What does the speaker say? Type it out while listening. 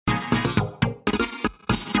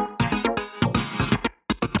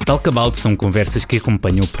Talkabout são conversas que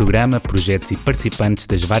acompanham o programa, projetos e participantes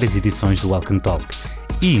das várias edições do Walk and Talk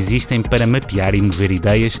e existem para mapear e mover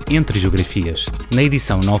ideias entre geografias. Na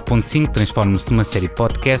edição 9.5 transforma-se numa série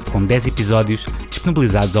podcast com 10 episódios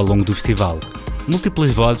disponibilizados ao longo do festival.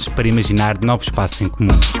 Múltiplas vozes para imaginar novos espaços em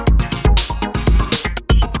comum.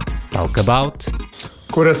 Talkabout.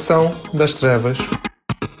 Coração das Trevas.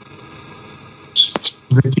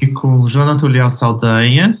 Estamos aqui com o Jonathan Leal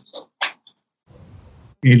Saldanha.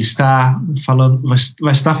 Ele está falando,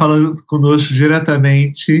 vai estar falando conosco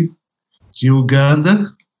diretamente de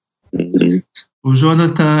Uganda. O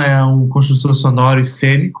Jonathan é um construtor sonoro e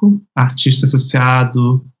cênico, artista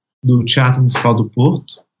associado do Teatro Municipal do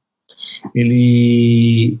Porto.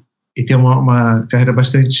 Ele tem uma carreira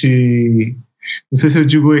bastante, não sei se eu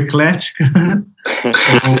digo eclética,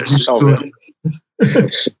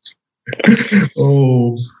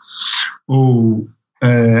 ou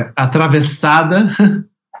atravessada,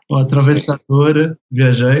 ou atravessadora,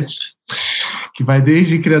 viajante, que vai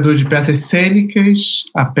desde criador de peças cênicas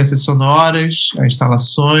a peças sonoras, a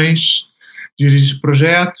instalações, dirige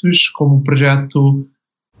projetos como o projeto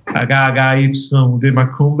HHY de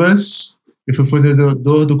Macumbas. Ele foi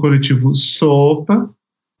fundador do coletivo Sopa,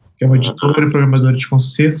 que é uma editora e programadora de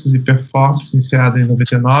concertos e performances, iniciada em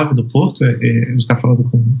 99, do Porto. A gente está falando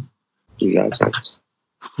com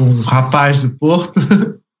um rapaz do Porto.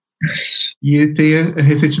 E tem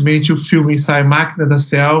recentemente o filme Ensaio Máquina da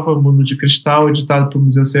Selva, Mundo de Cristal, editado pelo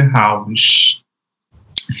Museu Serralves.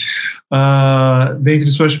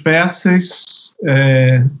 Dentre suas peças,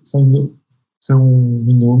 são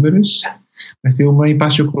inúmeras, mas tem uma em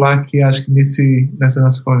particular que acho que nessa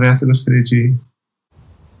nossa conversa eu gostaria de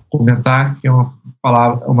comentar, que é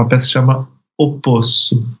uma peça que chama O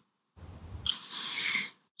Poço.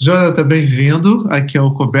 Jonathan, bem-vindo aqui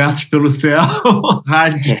ao Cobertos pelo Céu,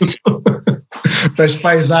 rádio das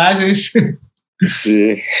paisagens.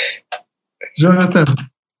 Sim. Jonathan,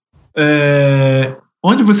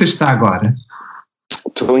 onde você está agora?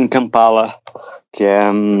 Estou em Kampala, que é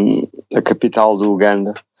a capital do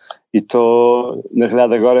Uganda, e estou, na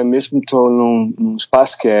realidade agora mesmo estou num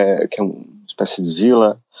espaço que é uma espécie de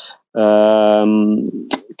vila,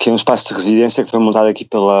 que é um espaço de residência que foi montado aqui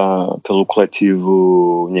pelo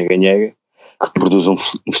coletivo Nhega Nhega, que produz um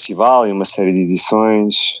festival e uma série de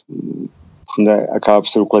edições. No fundo, acaba por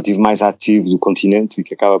ser o coletivo mais ativo do continente e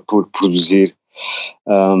que acaba por produzir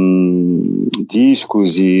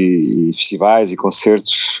discos e festivais e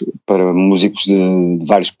concertos para músicos de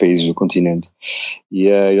vários países do continente. E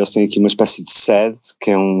eles têm aqui uma espécie de sede, que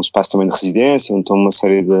é um espaço também de residência, onde estão uma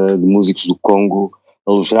série de músicos do Congo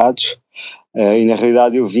alojados. E na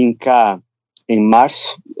realidade eu vim cá em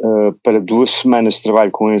março para 2 semanas de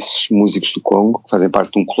trabalho com esses músicos do Congo, que fazem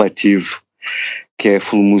parte de um coletivo que é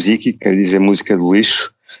Full Music, quer dizer música do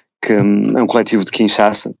lixo, que é um coletivo de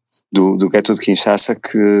Kinshasa, do gueto de Kinshasa,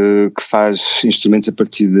 que faz instrumentos a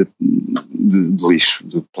partir de lixo,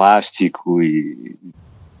 de plástico e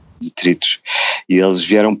detritos. E eles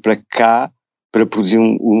vieram para cá para produzir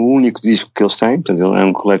o único disco que eles têm. Portanto, é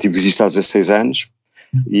um coletivo que existe há 16 anos,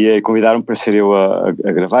 e convidaram-me para ser eu a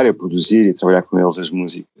gravar, a produzir e a trabalhar com eles as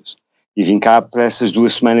músicas. E vim cá para essas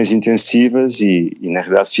 2 semanas intensivas e na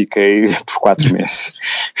realidade fiquei por 4 meses.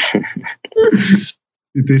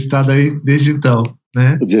 E tem estado aí desde então,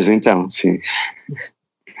 né? Desde então, sim.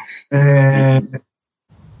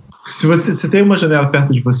 Se você tem uma janela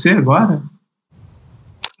perto de você agora?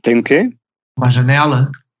 Tem o quê? Uma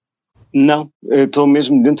janela? Não, eu estou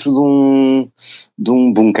mesmo dentro de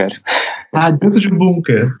um bunker. Dentro de um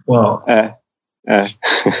bunker. Uau. É.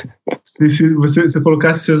 Se você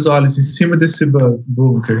colocasse seus olhos em cima desse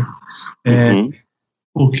bunker,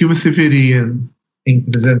 o que você veria em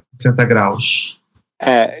 360 graus?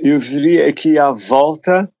 Eu veria aqui à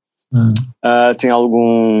volta, tem algumas,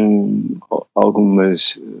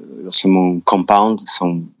 eles chamam compound,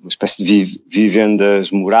 são uma espécie de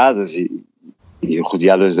vivendas moradas e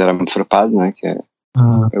rodeadas de arame farpado, não é? Que é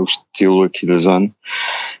o estilo aqui da zona.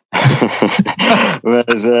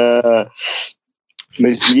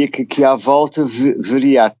 Mas diria que aqui à volta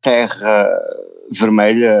veria a terra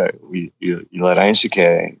vermelha e laranja, que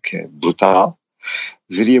é brutal.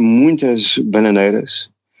 Veria muitas bananeiras,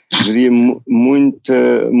 veria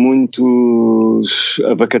muitos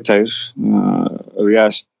abacateiros.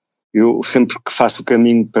 Aliás, eu sempre que faço o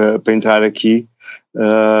caminho para entrar aqui,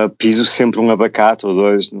 piso sempre um abacate ou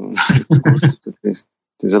 2 no percurso.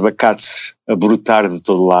 Tens abacates a brotar de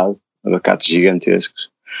todo lado, abacates gigantescos.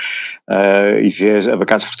 E vês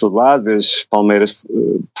abacates por todo lado, vês palmeiras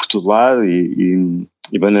por todo lado e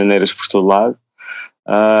bananeiras por todo lado.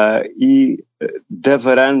 E da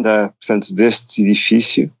varanda, portanto, deste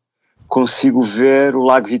edifício, consigo ver o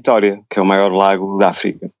Lago Vitória, que é o maior lago da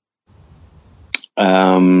África.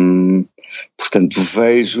 Portanto,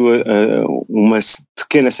 vejo uma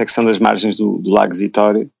pequena secção das margens do Lago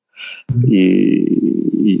Vitória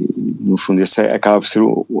e no fundo, esse acaba por ser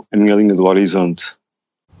a minha linha do horizonte.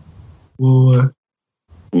 Boa.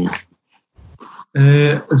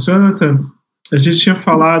 Jonathan, a gente tinha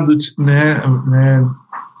falado, né,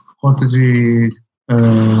 por conta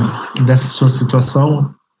dessa sua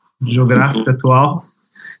situação geográfica atual,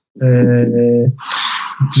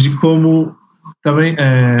 de como também,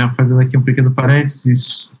 fazendo aqui um pequeno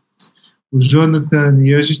parênteses, o Jonathan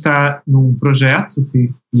e hoje está num projeto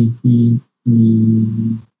que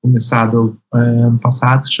começado ano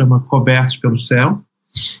passado, se chama Cobertos pelo Céu,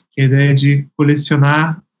 que é a ideia de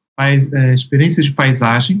colecionar experiências de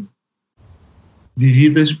paisagem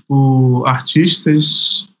vividas por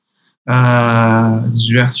artistas de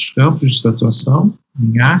diversos campos de atuação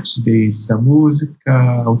em artes, desde a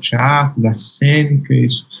música, ao teatro, das artes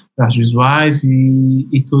cênicas, das artes visuais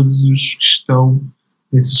e todos os que estão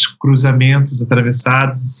nesses cruzamentos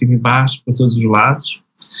atravessados, em cima e embaixo, por todos os lados.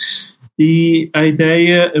 E a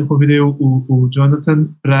ideia, eu convidei o Jonathan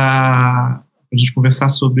para a gente conversar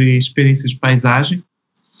sobre experiências de paisagem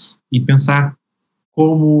e pensar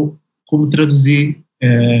como traduzir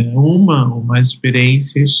uma ou mais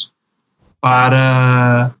experiências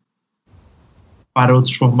para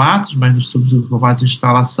outros formatos, mas sobretudo o formato de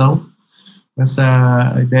instalação,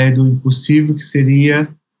 essa ideia do impossível, que seria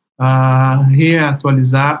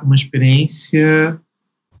reatualizar uma experiência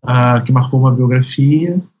que marcou uma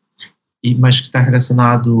biografia, mas que está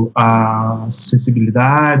relacionado à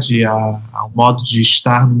sensibilidade, ao modo de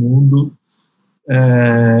estar no mundo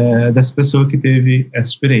dessa pessoa que teve essa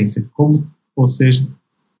experiência. Como, ou seja,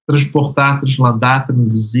 transportar, transladar,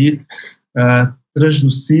 traduzir,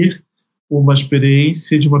 transducir uma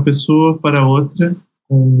experiência de uma pessoa para outra,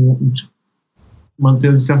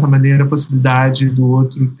 mantendo, de certa maneira, a possibilidade do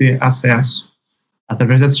outro ter acesso,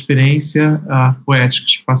 através dessa experiência poética,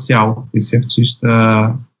 espacial, que esse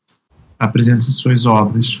artista apresenta em suas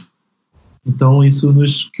obras. Então, isso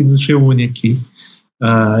que nos reúne aqui,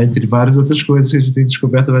 entre várias outras coisas que a gente tem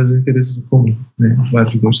descoberto, vários interesses em comum, né?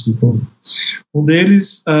 Vários gostos em comum. Um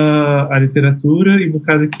deles, a literatura, e no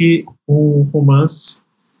caso aqui, um romance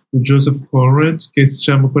do Joseph Conrad, que se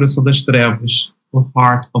chama O Coração das Trevas, The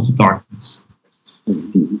Heart of Darkness.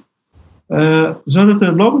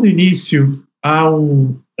 Jonathan, logo no início, há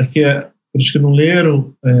aqui, para os que não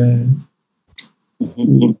leram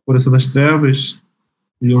O Coração das Trevas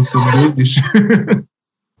e o seu deles,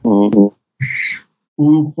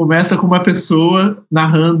 começa com uma pessoa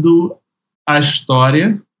narrando a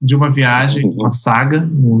história de uma viagem, uma saga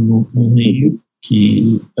no Rio,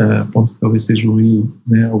 que ponto que talvez seja o Rio,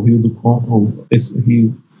 né, o Rio do Congo, ou esse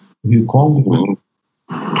Rio, o Rio Congo,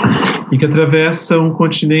 e que atravessa um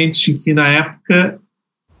continente que na época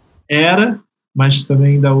era, mas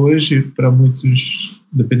também ainda hoje, para muitos,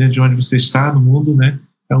 dependendo de onde você está no mundo, né,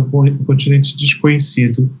 é um continente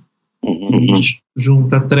desconhecido. E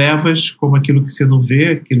junta trevas, como aquilo que você não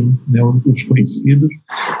vê, aquilo, né, o desconhecido,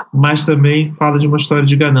 mas também fala de uma história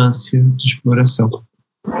de ganância, de exploração.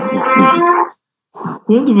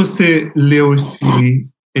 Quando você leu esse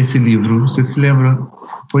livro, você se lembra?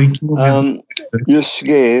 Foi em que momento? Eu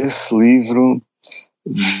cheguei a esse livro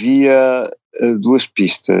via duas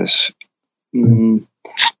pistas.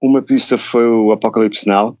 Uma pista foi o Apocalipse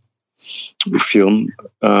Now, o filme,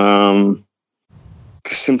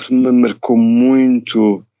 que sempre me marcou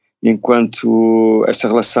muito enquanto essa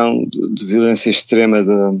relação de violência extrema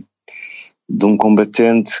de um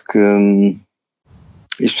combatente que,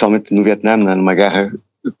 especialmente no Vietnã, numa guerra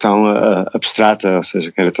tão abstrata, ou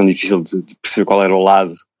seja, que era tão difícil de perceber qual era o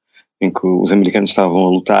lado em que os americanos estavam a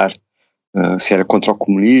lutar, se era contra o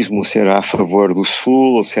comunismo, se era a favor do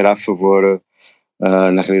Sul, ou se era a favor,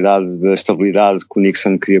 na realidade, da estabilidade que o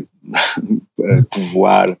Nixon queria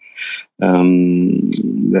povoar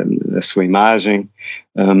a sua imagem,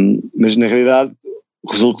 mas na realidade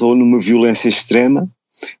resultou numa violência extrema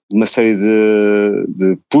de uma série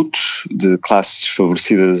de putos de classes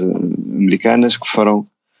desfavorecidas americanas que foram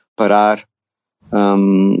parar a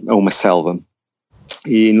uma selva.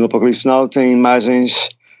 E no Apocalipse Now tem imagens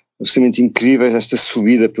absolutamente incríveis desta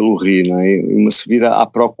subida pelo rio, não é? Uma subida à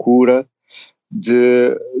procura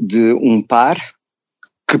de um par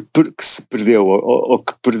que se perdeu, ou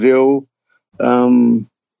que perdeu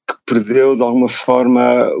de alguma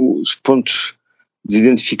forma os pontos de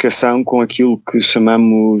identificação com aquilo que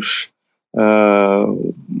chamamos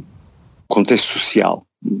contexto social.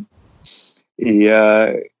 E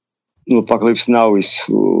no Apocalypse Now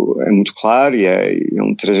isso é muito claro, e é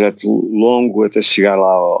um trajeto longo até chegar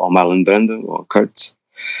lá ao Marlon Brando, ao Kurt,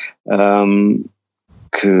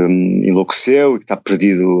 que enlouqueceu e que está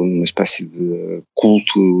perdido numa espécie de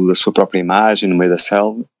culto da sua própria imagem no meio da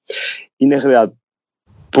selva. E na realidade,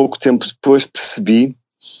 pouco tempo depois percebi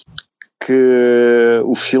que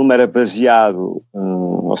o filme era baseado,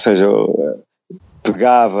 ou seja,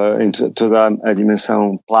 pegava em toda a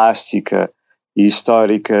dimensão plástica e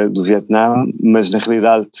histórica do Vietnã, mas na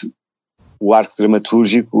realidade o arco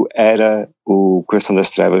dramatúrgico era o Coração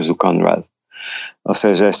das Trevas do Conrad. Ou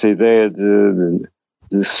seja, esta ideia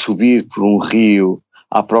de subir por um rio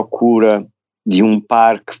à procura de um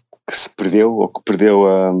par que se perdeu, ou que perdeu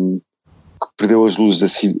as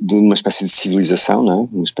luzes de uma espécie de civilização, não é?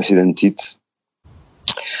 Uma espécie de antítese.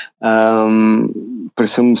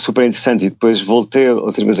 Pareceu-me super interessante, e depois voltei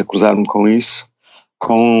outra vez a cruzar-me com isso,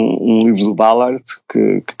 com um livro do Ballard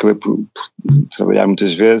que acabei por trabalhar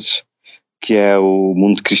muitas vezes, que é o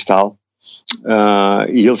Mundo de Cristal,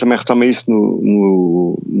 e ele também retoma isso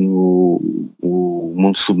no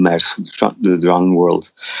Mundo Submerso, de Drowned World,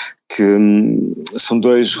 que são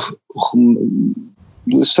duas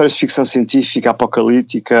histórias de ficção científica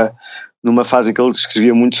apocalíptica, numa fase em que ele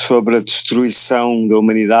descrevia muito sobre a destruição da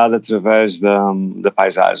humanidade através da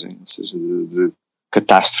paisagem, ou seja, de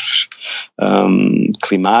catástrofes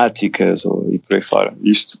climáticas e por aí fora.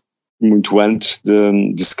 Isto muito antes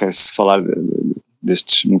de sequer se falar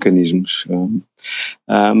destes mecanismos.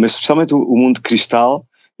 Mas especialmente o Mundo de Cristal,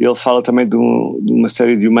 ele fala também de uma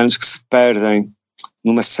série de humanos que se perdem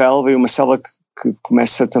numa selva, e uma selva que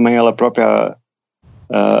começa também ela própria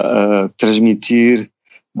a transmitir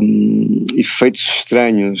efeitos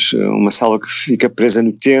estranhos, uma selva que fica presa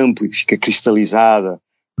no tempo e que fica cristalizada,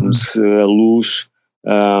 como se a luz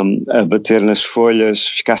a bater nas folhas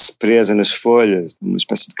ficasse presa nas folhas, uma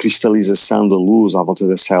espécie de cristalização da luz à volta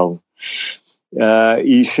da selva.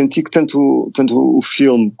 E senti que tanto o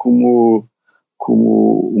filme como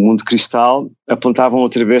o Mundo de Cristal apontavam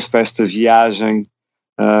outra vez para esta viagem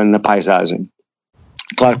na paisagem.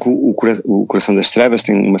 Claro que o Coração das Trevas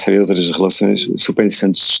tem uma série de outras relações super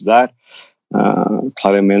interessantes de estudar,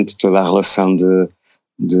 claramente toda a relação de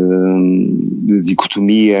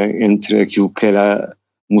dicotomia entre aquilo que era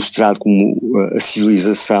mostrado como a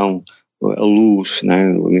civilização, a luz,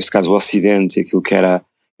 né? Neste caso o Ocidente, e aquilo que era a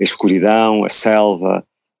escuridão, a selva,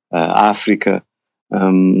 a África,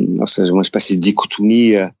 ou seja, uma espécie de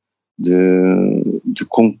dicotomia de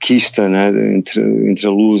conquista, né? entre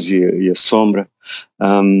a luz e a sombra.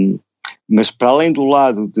 Mas para além do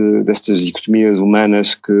lado destas dicotomias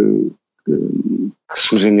humanas que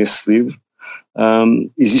surgem nesse livro,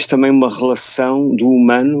 existe também uma relação do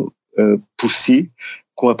humano por si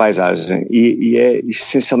com a paisagem, e é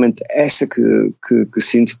essencialmente essa que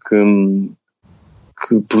sinto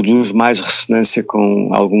que produz mais ressonância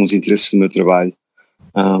com alguns interesses do meu trabalho.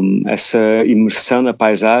 Essa imersão na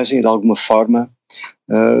paisagem e de alguma forma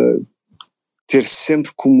ter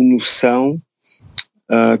sempre como noção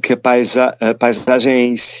que a paisagem é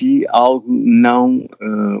em si algo não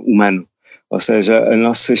humano, ou seja, a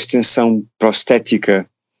nossa extensão prostética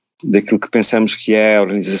daquilo que pensamos que é a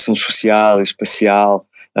organização social, espacial,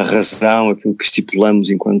 a razão, aquilo que estipulamos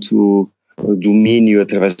enquanto domínio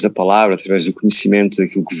através da palavra, através do conhecimento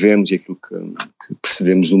daquilo que vemos e aquilo que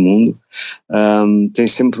percebemos do mundo, tem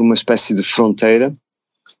sempre uma espécie de fronteira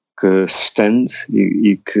que se estende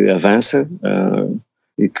e que avança,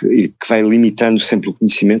 e que vai limitando sempre o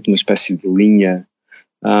conhecimento, uma espécie de linha,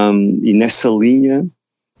 e nessa linha,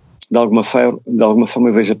 de alguma forma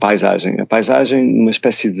eu vejo a paisagem uma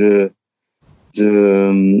espécie de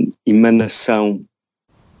emanação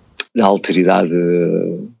da alteridade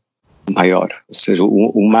maior, ou seja,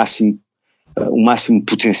 o máximo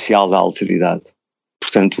potencial da alteridade,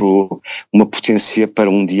 portanto uma potência para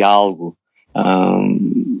um diálogo,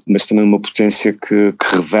 mas também uma potência que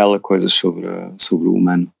revela coisas sobre o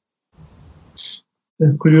humano.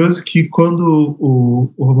 É curioso que quando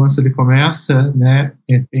o romance ele começa, né,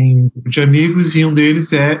 tem um grupo de amigos, e um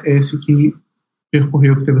deles é esse que teve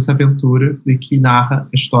essa aventura e que narra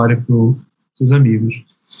a história para os seus amigos.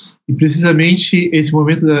 E precisamente esse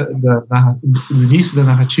momento do início da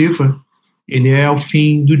narrativa, ele é ao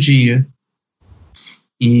fim do dia,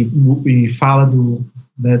 e fala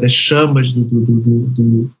das chamas do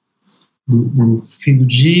fim do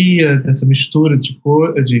dia, dessa mistura de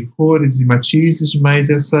cores e matizes, mas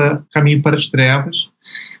esse caminho para as trevas.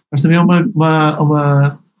 Mas também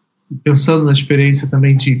pensando na experiência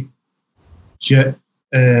também de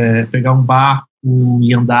pegar um barco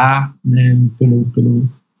e andar, né,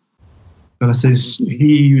 pelos esses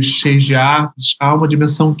rios cheios de árvores, há uma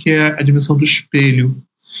dimensão que é a dimensão do espelho.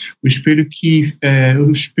 O espelho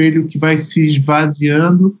que vai se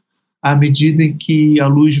esvaziando à medida em que a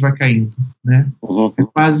luz vai caindo, né? É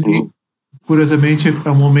quase, curiosamente, é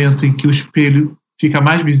o momento em que o espelho fica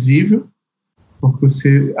mais visível, porque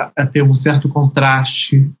você tem um certo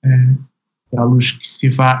contraste da luz que se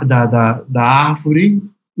vai da árvore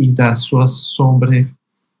e da sua sombra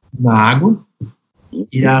na água,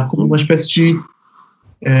 e há como uma espécie de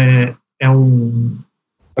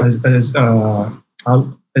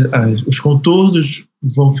os contornos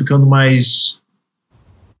vão ficando mais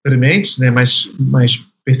prementes, né, mais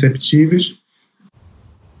perceptíveis,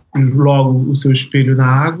 e logo o seu espelho na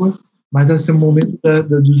água, mas esse é o momento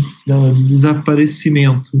do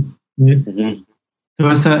desaparecimento, né? Então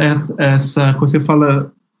essa quando você fala,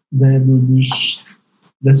 né,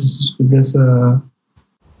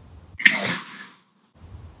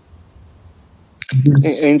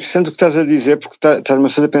 É interessante o que estás a dizer, porque estás-me a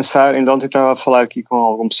fazer pensar. Ainda ontem estava a falar aqui com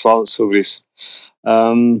algum pessoal sobre isso,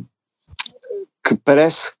 que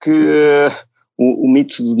parece que o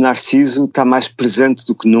mito de Narciso está mais presente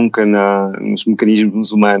do que nunca nos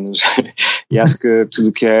mecanismos humanos. E acho que tudo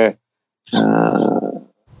o que é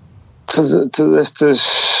todas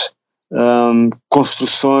estas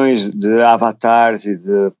construções de avatares e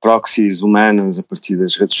de proxies humanos a partir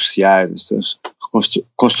das redes sociais, estas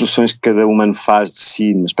construções que cada humano faz de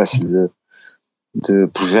si, uma espécie de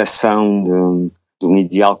projeção de um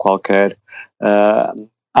ideal qualquer.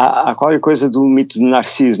 Há qualquer coisa do mito de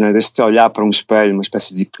Narciso, né? Deste olhar para um espelho, uma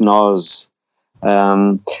espécie de hipnose.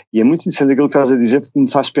 E é muito interessante aquilo que estás a dizer, porque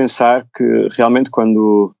me faz pensar que realmente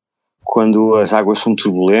quando as águas são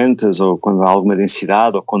turbulentas, ou quando há alguma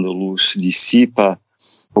densidade, ou quando a luz se dissipa,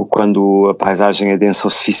 ou quando a paisagem é densa o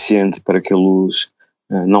suficiente para que a luz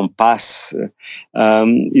não passe,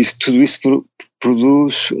 tudo isso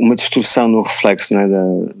produz uma distorção no reflexo, né,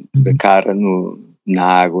 da cara na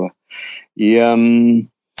água. E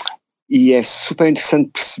é super interessante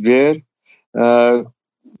perceber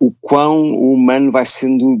o quão o humano vai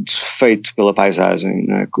sendo desfeito pela paisagem,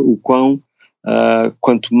 né? O quão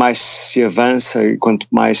quanto mais se avança, e quanto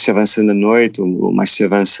mais se avança na noite, ou mais se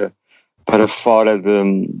avança para fora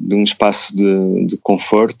de um espaço de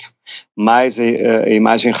conforto, mais a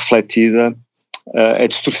imagem refletida é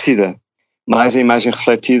distorcida, mais a imagem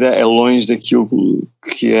refletida é longe daquilo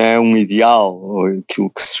que é um ideal, ou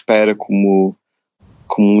aquilo que se espera como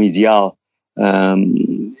um ideal,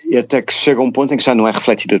 e até que chega a um ponto em que já não é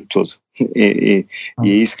refletida de todo, e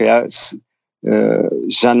aí se calhar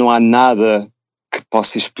já não há nada que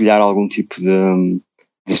possa espelhar algum tipo de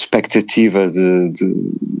expectativa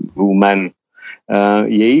do humano,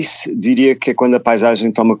 e aí diria que é quando a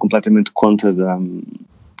paisagem toma completamente conta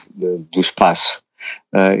do espaço,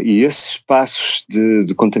 e esses espaços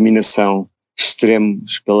de contaminação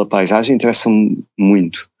extremos pela paisagem interessam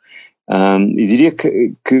muito, e diria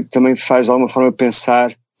que também faz de alguma forma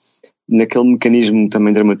pensar naquele mecanismo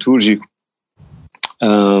também dramatúrgico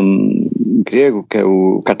grego, que é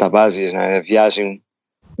o catabásias, né? A viagem,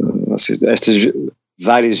 ou seja, estas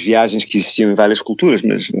várias viagens que existiam em várias culturas,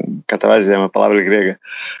 mas catabásias é uma palavra grega,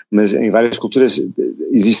 mas em várias culturas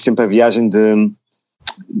existe sempre a viagem de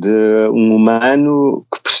um humano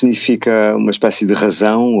que personifica uma espécie de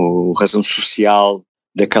razão, ou razão social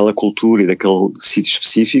daquela cultura e daquele sítio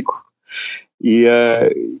específico, e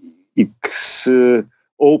que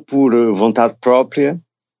ou por vontade própria,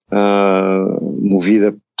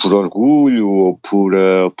 movida por orgulho, ou por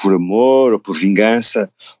amor, ou por vingança,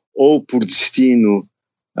 ou por destino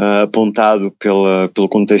apontado pelo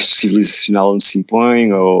contexto civilizacional onde se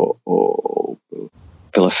impõe, ou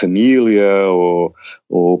pela família,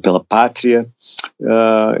 ou pela pátria,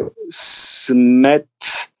 se mete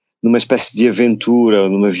numa espécie de aventura,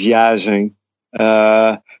 numa viagem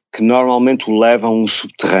que normalmente o leva a um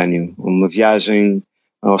subterrâneo, uma viagem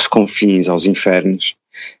aos confins, aos infernos.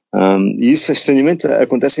 E isso, estranhamente,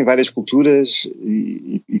 acontece em várias culturas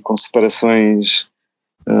e com separações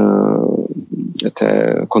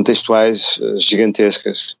até contextuais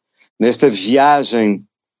gigantescas. Nesta viagem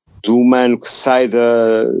do humano que sai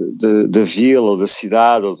da vila ou da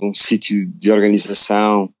cidade ou de um sítio de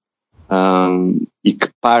organização e que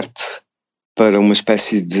parte para uma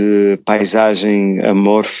espécie de paisagem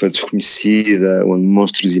amorfa, desconhecida, onde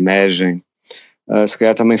monstros emergem, se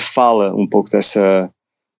calhar também fala um pouco dessa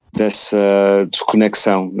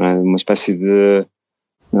desconexão, né? Uma espécie de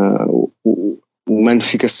o humano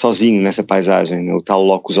fica sozinho nessa paisagem, né? O tal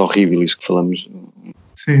locus horribilis que falamos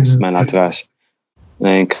uma semana atrás,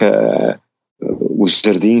 em que o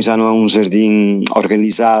jardim já não é um jardim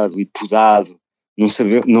organizado e podado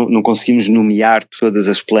não conseguimos nomear todas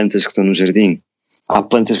as plantas que estão no jardim. Há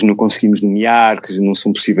plantas que não conseguimos nomear, que não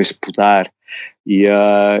são possíveis de podar, e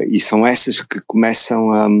são essas que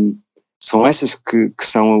começam a... São essas que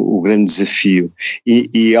são o grande desafio.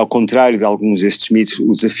 E ao contrário de alguns destes mitos,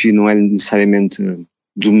 o desafio não é necessariamente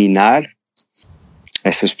dominar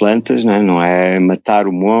essas plantas, não é matar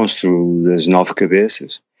o monstro das 9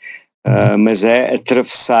 cabeças, mas é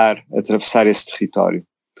atravessar esse território.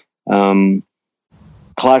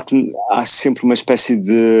 Claro que há sempre uma espécie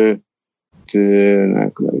de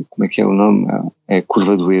como é que é o nome? É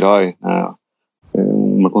curva do herói,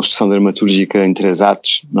 uma construção dramatúrgica em 3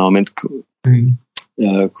 atos, normalmente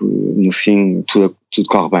no fim tudo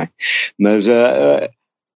corre bem, mas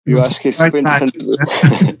eu acho que é super interessante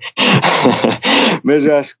mas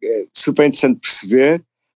eu acho que é super interessante perceber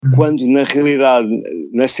quando na realidade,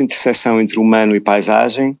 nessa interseção entre humano e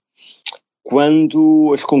paisagem,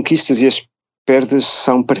 quando as conquistas e as perdas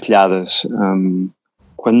são partilhadas,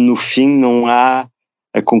 quando no fim não há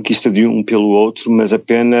a conquista de um pelo outro, mas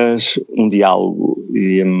apenas um diálogo.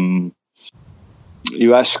 E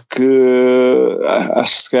eu acho que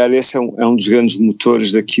se calhar esse é um dos grandes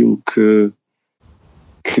motores daquilo que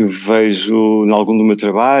vejo em algum do meu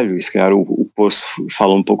trabalho, e se calhar o Poço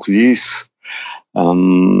fala um pouco disso.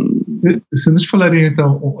 Você nos falaria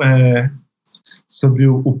então sobre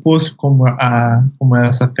o Poço como é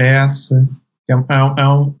essa peça?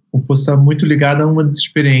 O Poço está muito ligado a uma das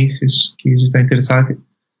experiências que a gente está interessado,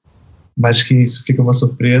 mas que isso fica uma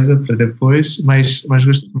surpresa para depois, mas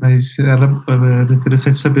era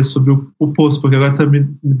interessante saber sobre o Poço, porque agora está me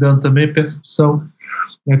dando também a percepção,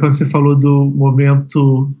 né, quando você falou do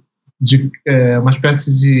momento de uma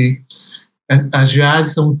espécie de... As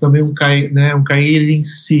viagens são também um cair em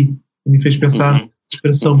si, que me fez pensar na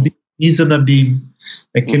expressão Misa na Bim,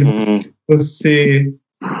 é aquele momento que você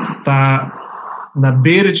está na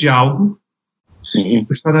beira de algo, você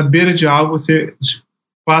está na beira de algo, você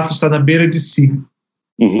passa a estar na beira de si.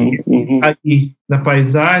 Cair na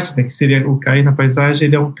paisagem, né, que seria o cair na paisagem,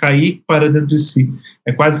 ele é um cair para dentro de si.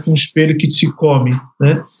 É quase que um espelho que te come,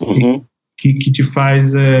 né? Que te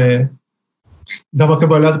faz dar uma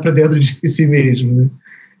cabalhada para dentro de si mesmo. Né?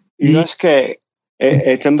 E eu acho que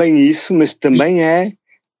é também isso, mas também é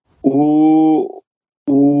o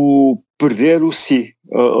perder o si,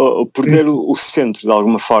 o perder o centro de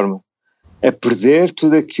alguma forma. É perder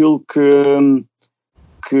tudo aquilo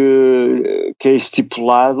que é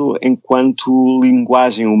estipulado enquanto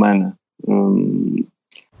linguagem humana.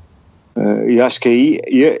 E acho que aí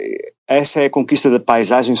essa é a conquista da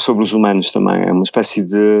paisagem sobre os humanos também. É uma espécie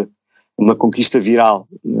de uma conquista viral.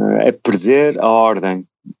 É perder a ordem,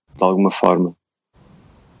 de alguma forma.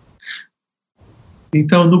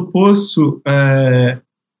 Então, no Poço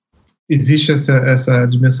existe essa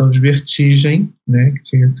dimensão de vertigem, né, que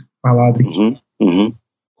tinha falado aqui.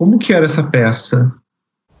 Como que era essa peça?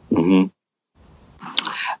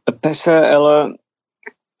 A peça, ela...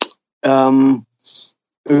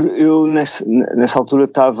 eu nessa altura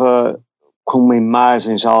estava com uma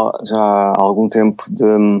imagem já há algum tempo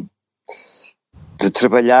de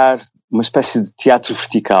trabalhar uma espécie de teatro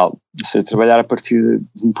vertical, ou seja, trabalhar a partir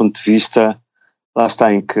de um ponto de vista, lá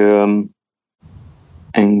está, em que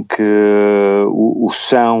o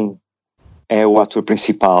chão é o ator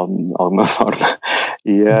principal, de alguma forma,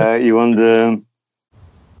 e onde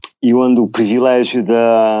o privilégio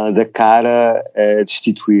da cara é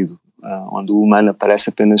destituído, onde o humano aparece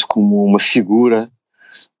apenas como uma figura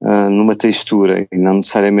numa textura e não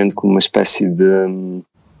necessariamente como uma espécie de...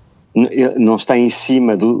 não está em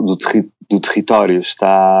cima do território,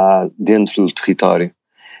 está dentro do território.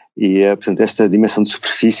 E, portanto, esta dimensão de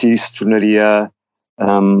superfície se tornaria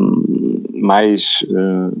mais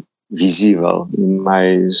visível e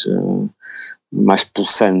mais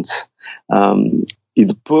pulsante. E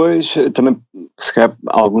depois, também, se calhar,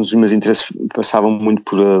 alguns dos meus interesses passavam muito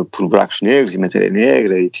por buracos negros e matéria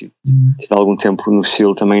negra, e tive algum tempo no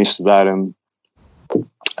Chile também a estudar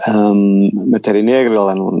matéria negra,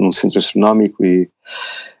 lá num centro astronómico,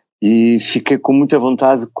 e fiquei com muita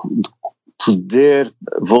vontade de poder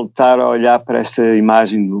voltar a olhar para esta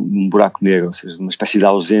imagem de um buraco negro, ou seja, de uma espécie de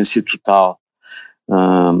ausência total.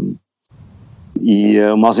 E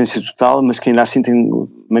uma ausência total, mas que ainda assim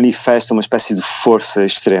manifesta uma espécie de força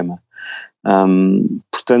extrema.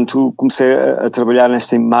 Portanto, comecei a trabalhar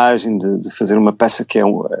nesta imagem de fazer uma peça que é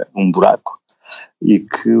um buraco, e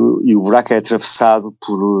o buraco é atravessado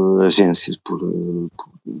por agências,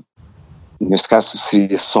 neste caso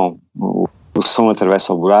seria som. O som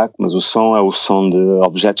atravessa o buraco, mas o som é o som de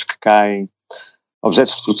objetos que caem,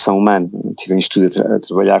 objetos de produção humana. Estive em estúdio a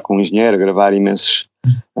trabalhar com um engenheiro, a gravar imensos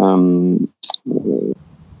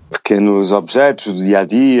pequenos objetos do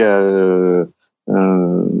dia-a-dia,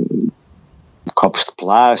 copos de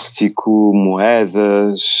plástico,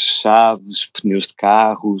 moedas, chaves, pneus de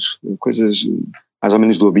carros, coisas mais ou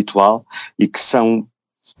menos do habitual e que são,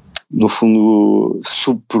 no fundo,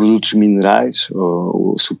 subprodutos minerais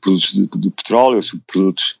ou subprodutos de petróleo, ou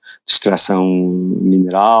subprodutos de extração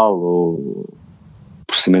mineral ou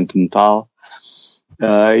processamento de metal,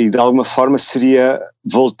 e de alguma forma seria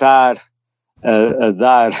voltar a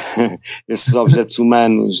dar esses objetos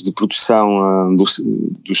humanos de produção dos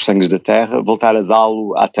sangues da terra, voltar a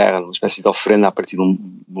dá-lo à terra, uma espécie de oferenda a partir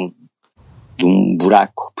de um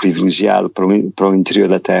buraco privilegiado para o interior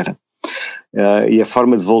da terra. E a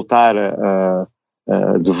forma de voltar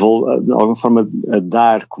de alguma forma a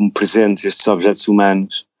dar como presente estes objetos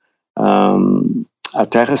humanos à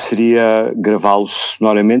terra seria gravá-los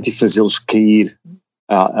sonoramente e fazê-los cair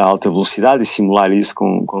a alta velocidade e simular isso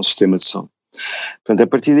com um sistema de som. Portanto, a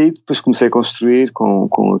partir daí depois comecei a construir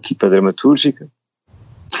com a equipa dramatúrgica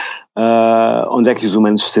onde é que os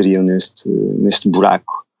humanos estariam neste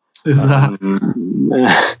buraco. Exato.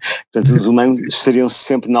 Portanto, os humanos estariam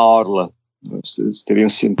sempre na orla, estariam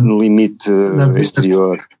sempre no limite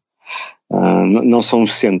exterior, não são o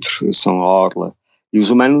centro, são a orla, e os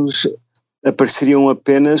humanos apareceriam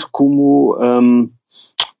apenas como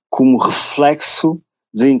reflexo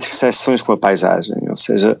de interseções com a paisagem, ou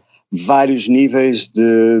seja, vários níveis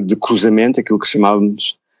de cruzamento, aquilo que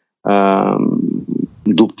chamávamos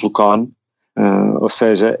duplo cone, ou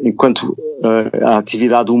seja, enquanto a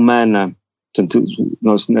atividade humana, portanto,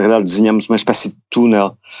 nós na verdade desenhamos uma espécie de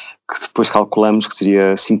túnel que depois calculamos que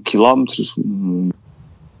teria 5 km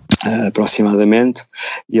aproximadamente,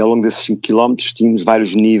 e ao longo desses 5 km tínhamos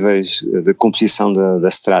vários níveis de composição da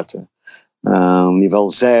strata. Um nível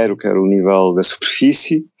 0, que era o nível da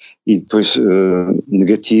superfície, e depois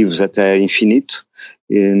negativos até infinito,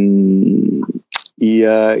 e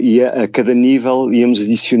a cada nível íamos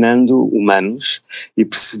adicionando humanos e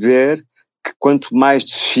perceber que quanto mais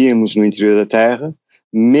descíamos no interior da Terra,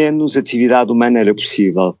 menos atividade humana era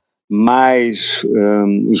possível, mais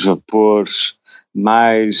os vapores,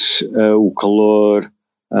 mais o calor,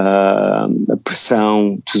 a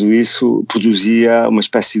pressão, tudo isso produzia uma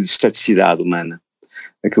espécie de estaticidade humana,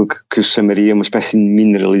 aquilo que chamaria uma espécie de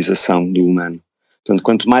mineralização do humano. Portanto,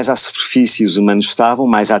 quanto mais à superfície os humanos estavam,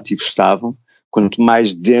 mais ativos estavam, quanto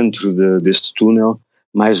mais dentro deste túnel,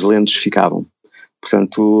 mais lentos ficavam.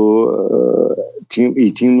 Portanto,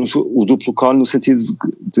 tínhamos o duplo cone no sentido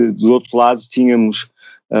de do outro lado tínhamos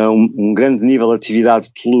um grande nível de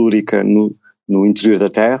atividade telúrica no interior da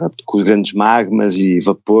Terra, com os grandes magmas e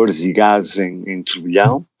vapores e gases em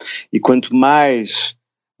turbilhão, e quanto mais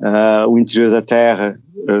o interior da Terra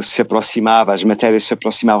se aproximava, as matérias se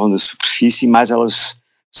aproximavam da superfície, mais elas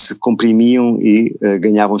se comprimiam e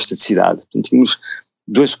ganhavam estaticidade. Portanto, tínhamos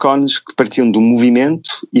dois cones que partiam do movimento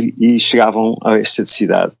e chegavam à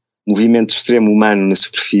estaticidade. Movimento extremo humano na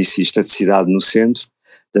superfície e estaticidade no centro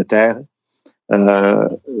da Terra,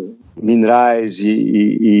 minerais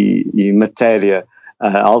e matéria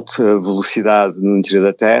a alta velocidade no interior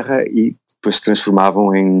da Terra e depois se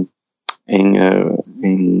transformavam em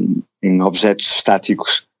objetos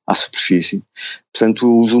estáticos à superfície.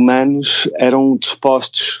 Portanto, os humanos eram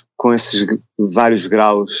dispostos com esses vários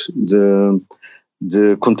graus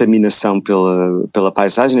de contaminação pela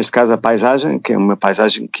paisagem, neste caso a paisagem, que é uma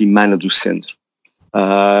paisagem que emana do centro.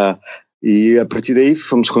 E a partir daí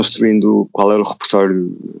fomos construindo qual era o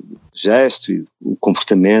repertório de gesto e o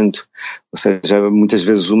comportamento, ou seja, muitas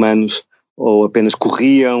vezes os humanos ou apenas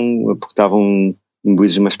corriam porque estavam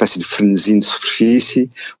imbuídos de uma espécie de frenesim de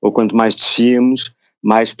superfície, ou quanto mais descíamos,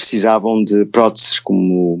 mais precisavam de próteses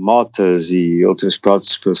como motas e outras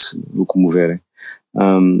próteses para se locomoverem.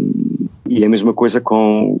 E a mesma coisa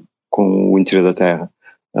com o interior da Terra.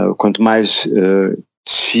 Quanto mais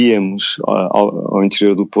descíamos ao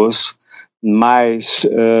interior do poço, mais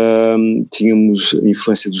tínhamos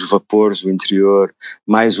influência dos vapores do interior,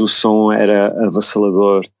 mais o som era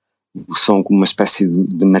avassalador, o som como uma espécie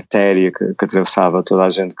de matéria que atravessava toda a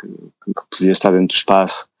gente que podia estar dentro do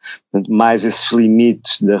espaço. Portanto, mais esses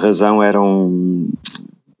limites da razão eram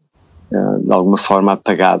de alguma forma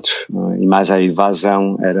apagados, e mais a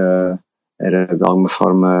evasão era de alguma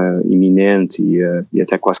forma iminente e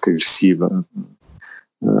até quase que agressiva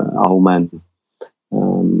ao humano.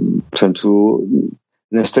 Portanto,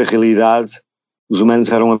 nesta realidade os humanos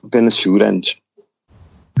eram apenas figurantes.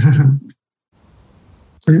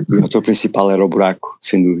 O ator principal era o buraco,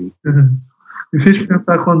 sem dúvida. Me fez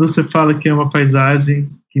pensar quando você fala que é uma paisagem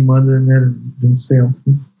que emana, né, de um centro.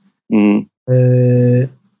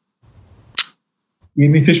 E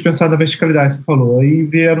me fez pensar na verticalidade, você falou. Aí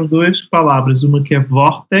vieram duas palavras, uma que é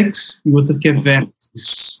vortex e outra que é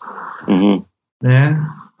vértice, né?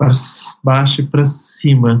 Para baixo e para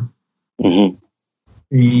cima.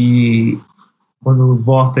 E quando o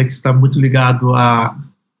vortex está muito ligado a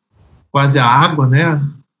quase a água, né?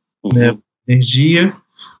 Energia,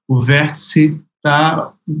 o vértice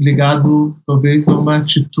está ligado talvez a uma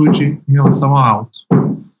atitude em relação ao alto.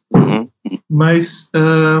 Mas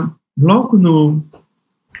logo no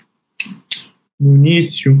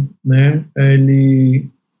início, né, ele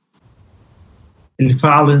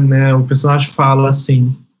fala, né, o personagem fala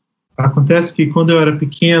assim: acontece que quando eu era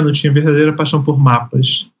pequeno tinha verdadeira paixão por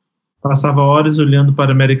mapas. Passava horas olhando para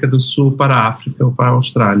a América do Sul, para a África ou para a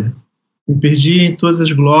Austrália. Me perdia em todas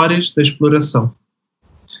as glórias da exploração.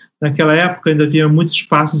 Naquela época ainda havia muitos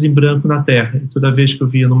espaços em branco na Terra, e toda vez que eu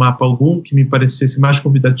via no mapa algum que me parecesse mais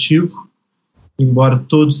convidativo, embora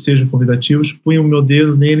todos sejam convidativos, punha o meu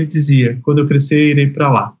dedo nele e dizia: quando eu crescer irei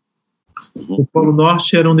para lá. O Polo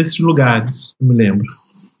Norte era um desses lugares, eu me lembro.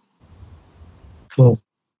 Bom,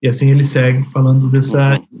 e assim ele segue falando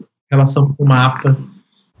dessa relação com o mapa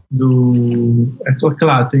é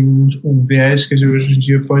claro, tem um viés que hoje em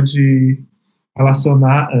dia pode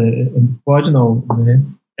relacionar, pode não, né?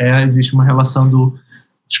 Existe uma relação do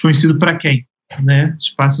desconhecido para quem, né?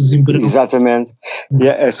 Espaços em branco. Exatamente. E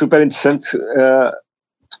é super interessante,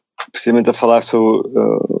 precisamente a falar sobre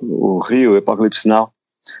o Rio, Apocalipse Now,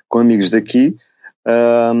 com amigos daqui,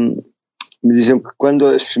 me diziam que quando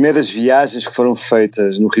as primeiras viagens que foram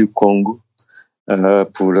feitas no Rio Congo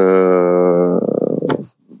por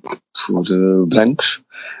brancos,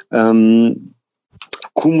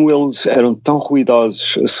 como eles eram tão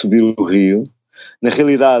ruidosos a subir o rio, na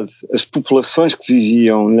realidade as populações que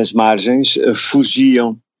viviam nas margens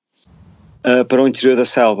fugiam para o interior da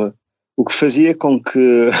selva, o que fazia com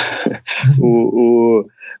que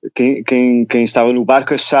quem estava no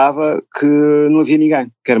barco achava que não havia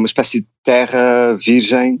ninguém, que era uma espécie de terra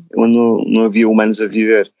virgem onde não havia humanos a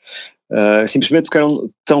viver. Simplesmente porque eram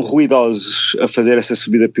tão ruidosos a fazer essa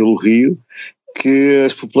subida pelo rio que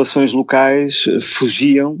as populações locais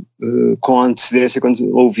fugiam com antecedência quando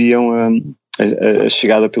ouviam a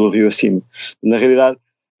chegada pelo rio acima. Na realidade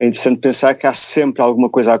é interessante pensar que há sempre alguma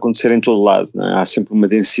coisa a acontecer em todo lado, não é? Há sempre uma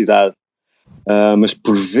densidade, mas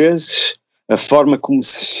por vezes a forma como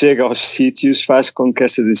se chega aos sítios faz com que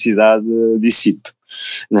essa densidade dissipe,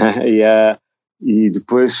 não é? E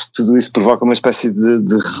depois tudo isso provoca uma espécie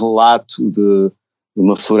de relato de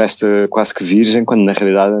uma floresta quase que virgem, quando na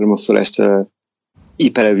realidade era uma floresta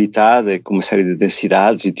hiperhabitada, com uma série de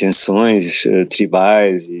densidades e tensões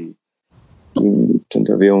tribais e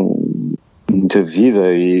portanto havia muita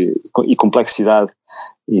vida e complexidade,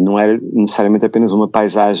 e não era necessariamente apenas uma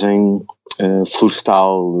paisagem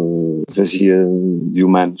florestal vazia de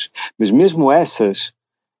humanos, mas mesmo essas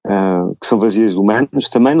que são vazias de humanos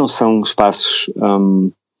também não são espaços,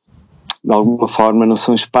 de alguma forma não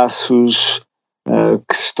são espaços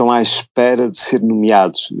que estão à espera de ser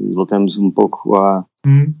nomeados. E voltamos um pouco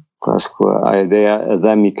quase à ideia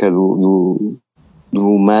adâmica do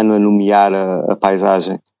humano a nomear a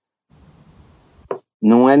paisagem.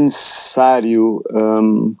 Não é necessário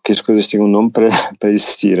que as coisas tenham um nome para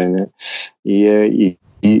existirem, né? E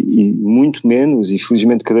muito menos, e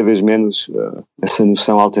felizmente cada vez menos, essa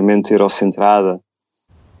noção altamente eurocentrada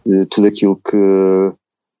de tudo aquilo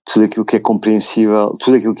que é compreensível,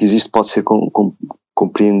 tudo aquilo que existe pode ser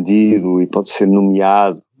compreendido e pode ser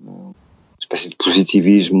nomeado, uma espécie de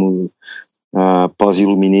positivismo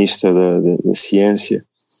pós-iluminista da ciência.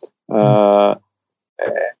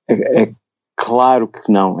 É claro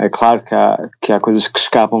que não, é claro que há coisas que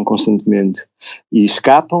escapam constantemente, e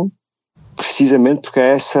escapam precisamente porque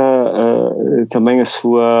é essa também a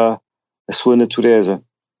sua natureza,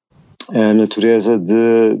 a natureza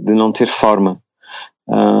de não ter forma,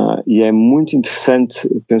 e é muito interessante,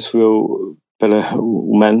 penso eu, para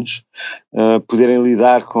humanos poderem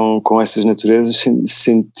lidar com essas naturezas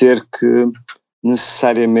sem ter que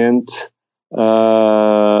necessariamente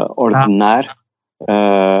ordenar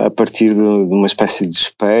a partir de uma espécie de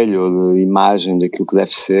espelho ou de imagem daquilo que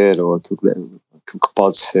deve ser ou aquilo que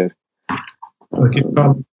pode ser. Aqui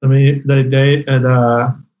fala também da ideia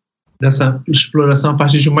dessa exploração a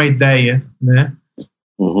partir de uma ideia, né?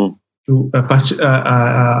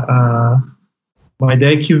 Uma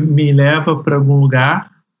ideia que me leva para algum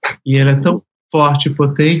lugar e ela é tão forte e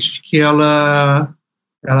potente que ela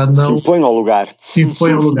ela não se impõe ao lugar. Se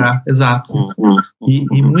impõe ao lugar, exato.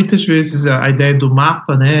 E muitas vezes a ideia do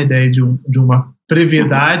mapa, né, a ideia de uma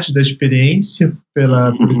previedade da experiência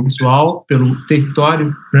pelo visual, pelo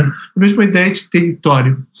território, né? A mesma ideia de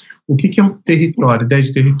território. O que é um território? A ideia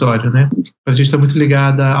de território, né? A gente está muito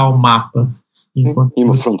ligada ao mapa. E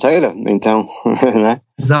uma fronteira, então, né?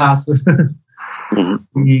 Exato.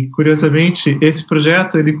 E, curiosamente, esse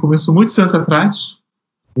projeto ele começou muitos anos atrás,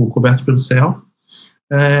 o Coberto pelo Céu,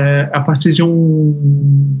 a partir de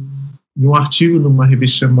um artigo numa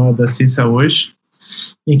revista chamada Ciência Hoje,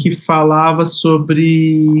 em que falava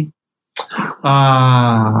sobre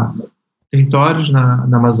territórios na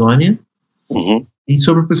Amazônia, e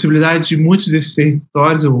sobre a possibilidade de muitos desses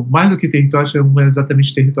territórios, ou mais do que territórios, não eram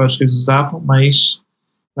exatamente territórios que eles usavam, mas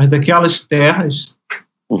daquelas terras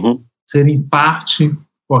serem parte,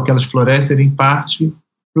 ou aquelas florestas serem parte,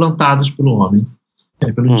 plantadas pelo homem,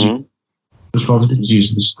 pelos povos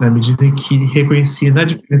indígenas, na medida em que reconhecia na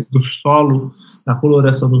diferença do solo, na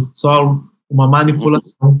coloração do solo, uma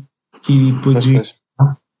manipulação que podia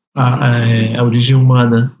a origem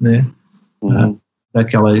humana, né,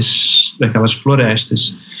 daquelas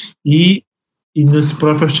florestas. E nesse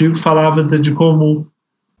próprio artigo falava de como,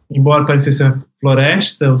 embora parecesse uma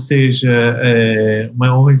floresta, ou seja,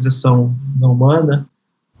 uma organização não humana,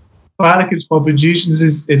 para aqueles povos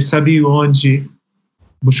indígenas, eles sabiam onde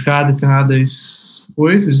buscar determinadas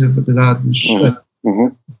coisas, determinados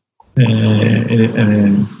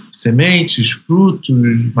sementes,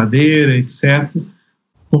 frutos, madeira, etc.,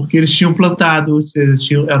 porque eles tinham plantado, ou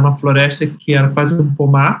seja, era uma floresta que era quase um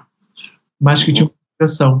pomar, mas que tinha uma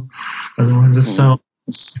organização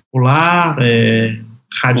circular,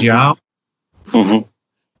 radial,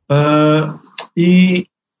 e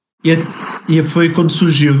foi quando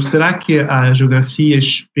surgiu, será que a geografia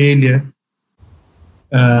espelha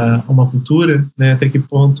uma cultura, né? Até que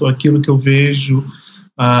ponto aquilo que eu vejo,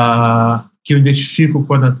 que eu identifico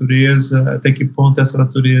com a natureza, até que ponto essa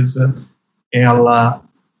natureza ela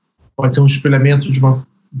pode ser um espelhamento de uma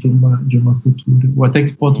cultura, ou até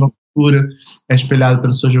que ponto uma cultura é espelhada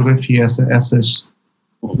pela sua geografia, essas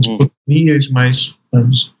dicotomias mais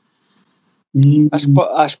amplas. Acho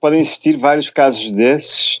que podem existir vários casos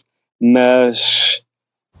desses, mas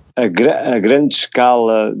a grande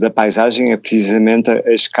escala da paisagem é precisamente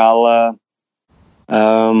a escala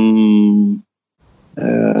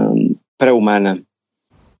pré-humana.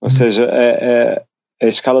 Ou seja, a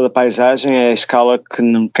escala da paisagem é a escala que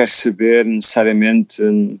não quer saber necessariamente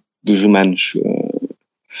dos humanos.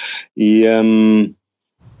 E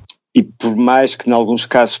por mais que em alguns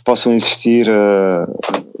casos possam existir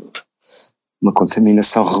uma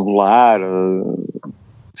contaminação regular,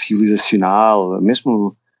 civilizacional,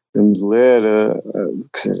 mesmo de ler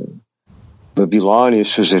Babilónia, os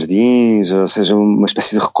seus jardins, ou seja, uma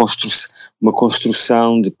espécie de uma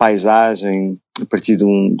construção de paisagem a partir de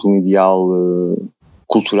um ideal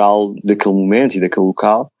cultural daquele momento e daquele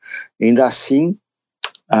local, ainda assim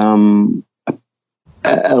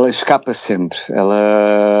ela escapa sempre,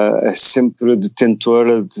 ela é sempre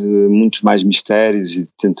detentora de muitos mais mistérios e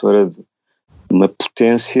detentora de uma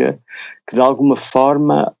potência que de alguma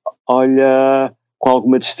forma olha com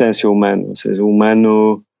alguma distância ao humano, ou seja, o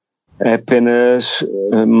humano é apenas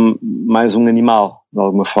mais um animal, de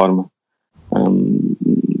alguma forma.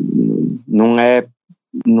 Não é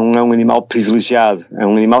um animal privilegiado, é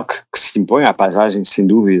um animal que se impõe à paisagem, sem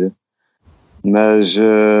dúvida, mas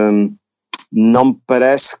não me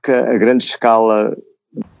parece que a grande escala,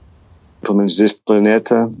 pelo menos deste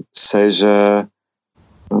planeta, seja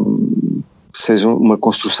uma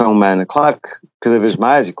construção humana. Claro que cada vez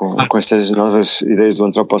mais, e com estas novas ideias do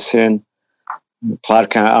antropoceno, claro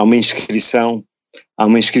que há uma inscrição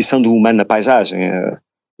do humano na paisagem.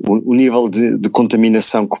 O nível de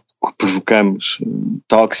contaminação que provocamos,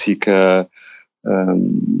 tóxica,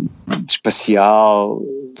 de espacial,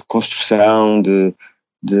 de construção, de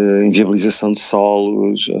inviabilização de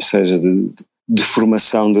solos, ou seja, de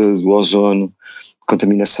deformação do ozono,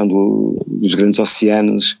 contaminação dos grandes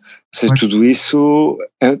oceanos, ou seja, tudo isso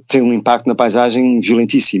tem um impacto na paisagem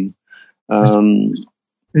violentíssimo.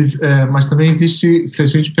 Mas também existe, se a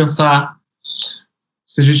gente pensar,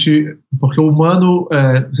 porque o humano,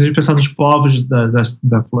 se a gente pensar nos povos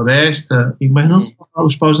da floresta, mas não só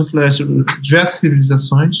os povos da floresta, diversas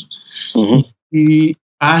civilizações, e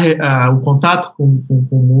o contato com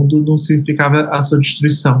o mundo não significava a sua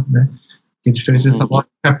destruição, né? Que é diferente dessa lógica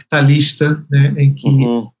capitalista, né, em que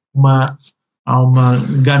há uma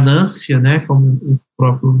ganância, né, como o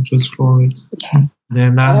próprio Joseph Conrad, né,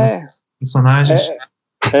 narra personagens.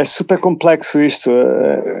 É super complexo isto,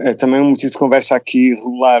 é também um motivo de conversa aqui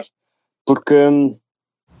regular, porque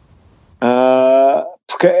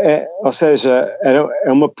Porque, ou seja,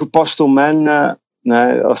 é uma proposta humana, não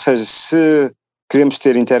é? Ou seja, se queremos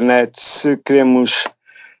ter internet, se queremos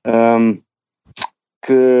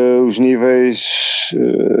que os níveis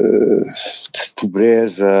de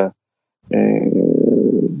pobreza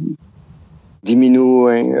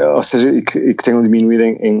diminuem, ou seja, e que tenham diminuído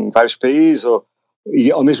em vários países,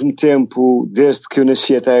 e ao mesmo tempo, desde que eu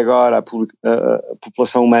nasci até agora, a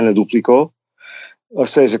população humana duplicou. Ou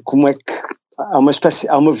seja, como é que há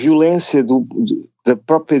uma violência da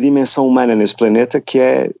própria dimensão humana neste planeta que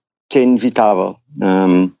é inevitável.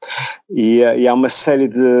 E há uma série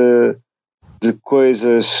de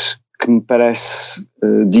coisas que me parece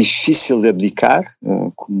difícil de abdicar,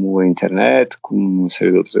 como a internet, como uma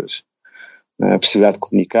série de outras. A possibilidade de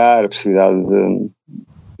comunicar, a possibilidade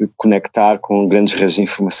de conectar com grandes redes de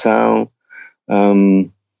informação,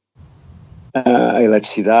 a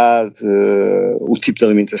eletricidade, o tipo de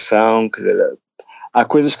alimentação. Quer dizer, há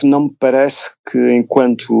coisas que não me parece que,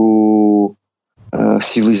 enquanto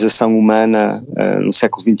civilização humana no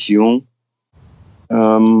século XXI,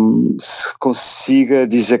 se consiga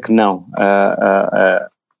dizer que não a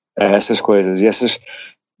essas coisas. E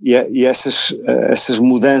essas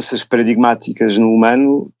mudanças paradigmáticas no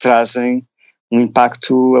humano trazem um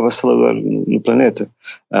impacto avassalador no planeta.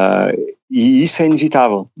 E isso é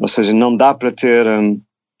inevitável. Ou seja, não dá para ter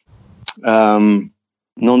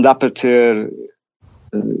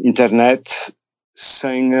internet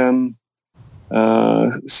sem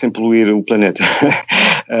poluir o planeta.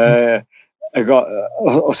 Agora,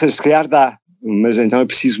 ou seja, se calhar dá, mas então é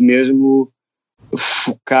preciso mesmo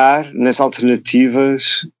focar nas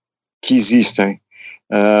alternativas que existem.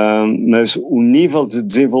 Mas o nível de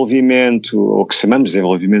desenvolvimento, ou que chamamos de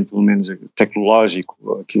desenvolvimento, pelo menos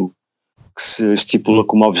tecnológico, aquilo que se estipula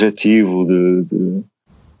como objetivo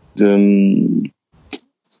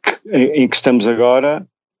em que estamos agora,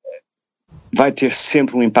 vai ter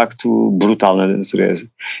sempre um impacto brutal na natureza.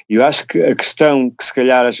 E eu acho que a questão que se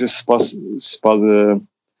calhar às vezes se pode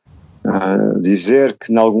dizer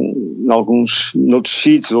que noutros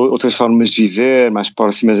sítios, outras formas de viver mais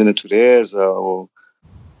próximas da natureza, ou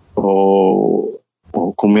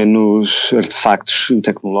com menos artefactos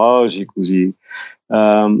tecnológicos, e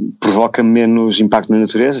provoca menos impacto na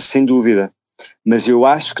natureza, sem dúvida. Mas eu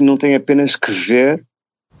acho que não tem apenas que ver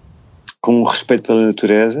com o respeito pela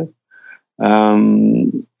natureza,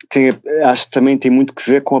 acho que também tem muito que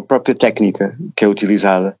ver com a própria técnica que é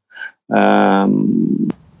utilizada.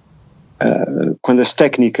 Quando as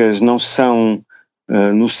técnicas não são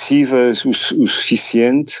nocivas o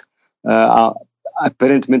suficiente, há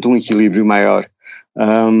aparentemente um equilíbrio maior.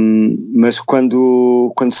 Mas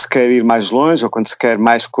quando se quer ir mais longe, ou quando se quer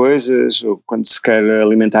mais coisas, ou quando se quer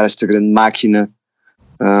alimentar esta grande máquina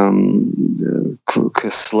que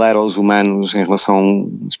acelera os humanos em relação a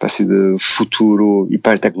uma espécie de futuro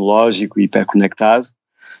hipertecnológico e hiperconectado,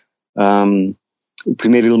 o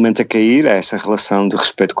primeiro elemento a cair é essa relação de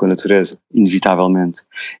respeito com a natureza, inevitavelmente.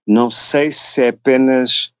 Não sei se é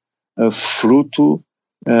apenas fruto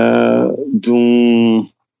de um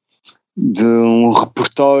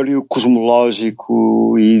repertório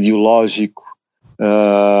cosmológico e ideológico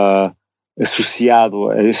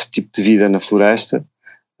associado a este tipo de vida na floresta,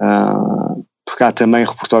 porque há também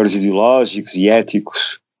repertórios ideológicos e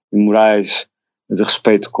éticos e morais de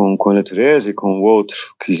respeito com a natureza e com o outro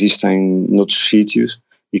que existem noutros sítios,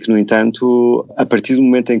 e que, no entanto, a partir do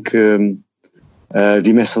momento em que a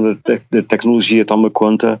dimensão da tecnologia toma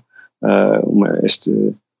conta,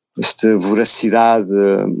 esta voracidade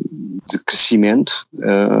de crescimento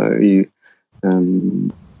e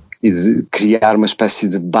de criar uma espécie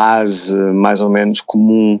de base mais ou menos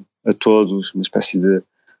comum a todos, uma espécie de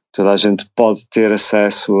toda a gente pode ter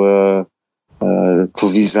acesso a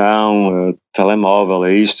televisão, a telemóvel,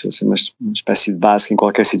 a isto, assim, uma espécie de base que em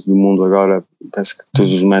qualquer sítio do mundo agora parece que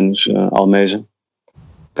todos os humanos almejam.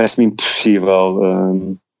 Parece-me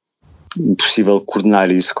impossível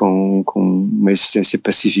coordenar isso com uma existência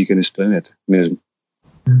pacífica neste planeta mesmo.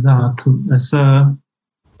 Exato. Essa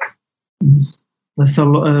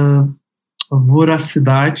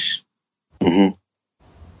voracidade,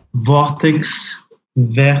 vórtex,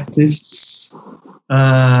 vértice,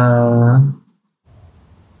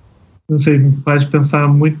 não sei, me faz pensar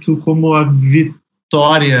muito como a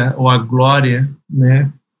vitória ou a glória,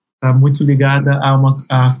 né? Está muito ligada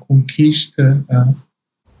à conquista,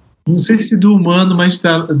 não sei se do humano, mas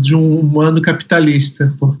de um humano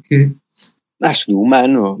capitalista, porque... Acho que do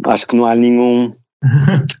humano, acho que não há nenhum,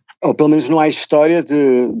 ou pelo menos não há história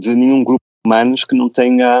de nenhum grupo de humanos que não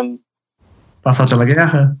tenha... Passado pela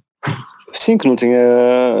guerra? Sim, que não tenha,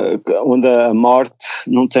 onde a morte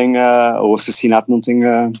não tenha, o assassinato não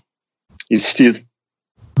tenha existido.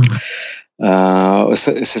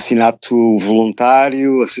 Assassinato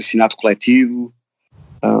voluntário, assassinato coletivo.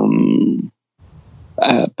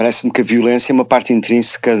 Parece-me que a violência é uma parte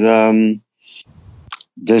intrínseca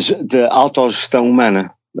da autogestão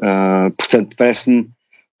humana. Portanto, parece-me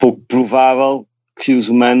pouco provável que os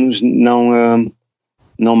humanos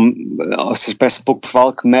ou seja, parece pouco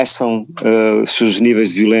provável que meçam os seus níveis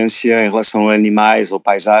de violência em relação a animais ou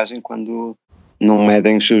paisagem quando não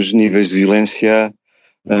medem os seus níveis de violência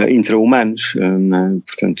intra-humanos.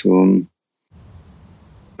 Portanto,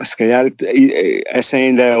 se calhar essa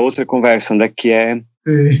ainda é outra conversa, onde é que é,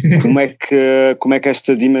 como é que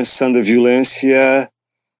esta dimensão da violência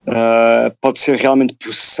pode ser realmente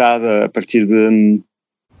processada a partir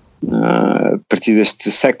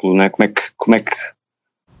deste século, né? Como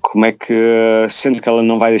é que, sendo que ela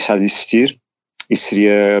não vai deixar de existir, e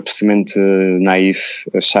seria absolutamente naif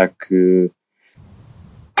achar que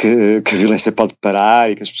a violência pode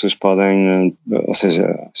parar e que as pessoas podem, ou seja,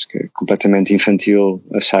 acho que é completamente infantil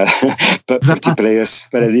achar partir para esse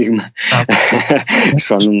paradigma.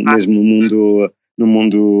 Só mesmo no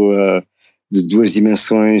mundo de duas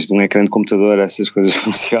dimensões, de um ecrã de computador, essas coisas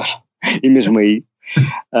funcionam, e mesmo aí.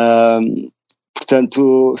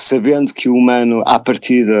 Portanto, sabendo que o humano, à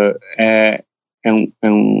partida, é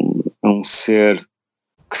um ser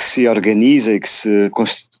que se organiza e que se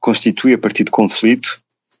constitui a partir de conflito,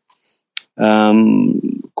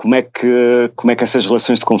 como é que essas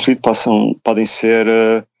relações de conflito podem ser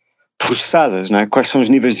processadas, não é? Quais são os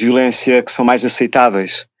níveis de violência que são mais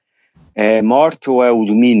aceitáveis? É a morte ou é o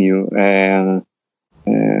domínio? É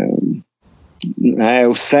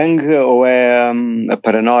o sangue ou é a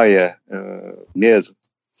paranoia, medo?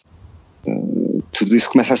 Tudo isso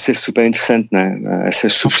começa a ser super interessante, não é?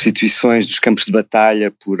 Essas substituições dos campos de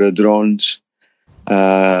batalha por drones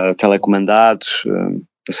telecomandados,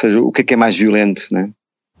 ou seja, o que é mais violento, não é?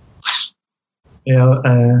 Eu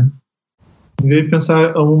veio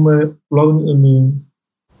pensar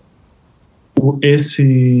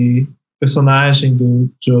esse personagem do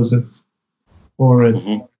Joseph Forrest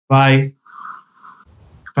vai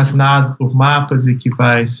fascinado por mapas e que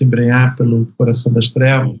vai se embrenhar pelo coração das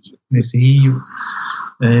trevas nesse rio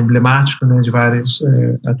emblemático, né, de várias,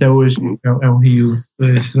 até hoje é um rio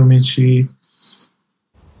extremamente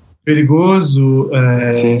perigoso,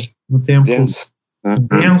 no tempo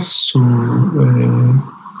denso,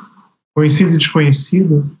 conhecido e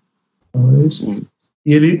desconhecido, talvez.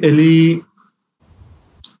 E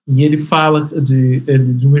ele fala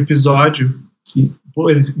de um episódio que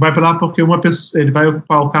ele vai para lá porque ele vai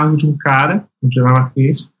ocupar o cargo de um cara, um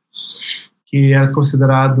dinamarquês, que é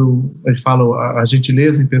considerado, ele fala, a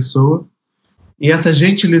gentileza em pessoa, e essa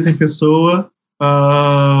gentileza em pessoa,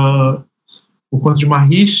 por conta de uma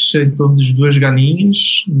rixa em torno de duas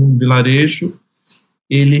galinhas, num vilarejo,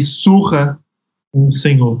 ele surra um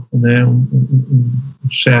senhor, né, um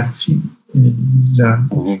chefe já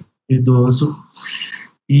idoso,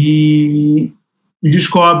 e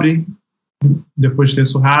descobre, depois de ter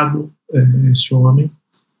surrado este homem,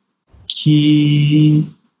 que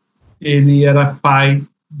ele era pai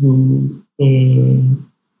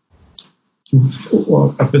que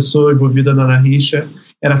a pessoa envolvida na rixa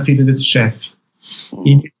era filha desse chefe.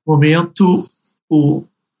 E nesse momento o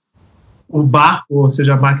barco, ou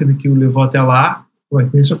seja, a máquina que o levou até lá,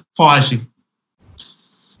 foge.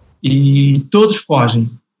 E todos fogem.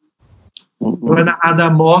 Não é narrada a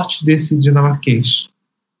morte desse dinamarquês,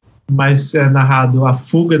 mas é narrado a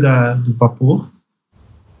fuga do vapor,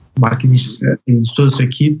 maquinista e de toda a sua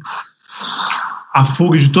equipe, a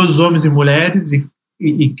fuga de todos os homens e mulheres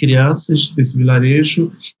e crianças desse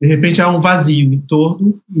vilarejo. De repente há um vazio em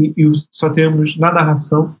torno e só temos na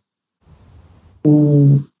narração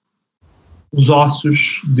os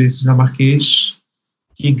ossos desse dinamarquês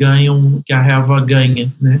que a relva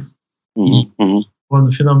ganha, né?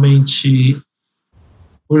 Quando finalmente,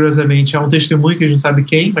 curiosamente, há um testemunho que a gente não sabe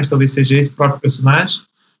quem, mas talvez seja esse próprio personagem,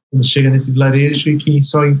 quando chega nesse vilarejo e que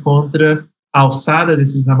só encontra a alçada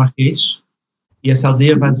desse dinamarquês e essa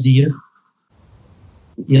aldeia vazia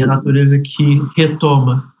e a natureza que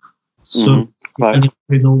retoma sobre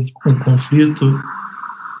um conflito,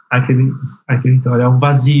 aquele então é um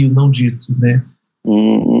vazio não dito, né?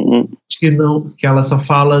 Que ela só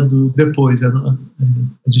fala do depois, a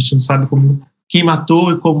gente não sabe quem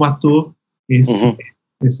matou e como matou esse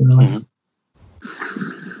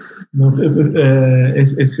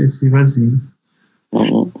esse vazio.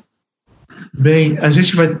 Bem, a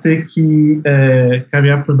gente vai ter que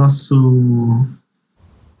caminhar para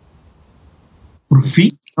o fim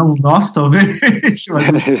do Não, o nosso, talvez.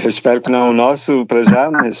 Eu espero que não o nosso, para já,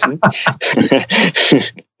 mas sim.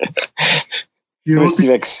 Mas se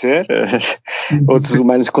tiver que ser, outros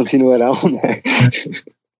humanos continuarão, né?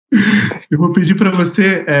 Eu vou pedir para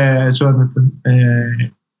você, Jonathan,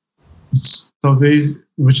 talvez,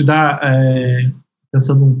 vou te dar,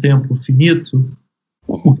 pensando num tempo finito,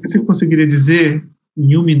 o que você conseguiria dizer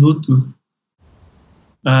em 1 minuto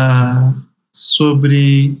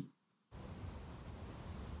sobre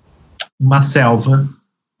uma selva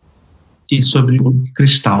e sobre o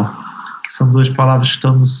cristal, que são 2 palavras que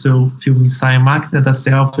estão no seu filme Ensaio Máquina da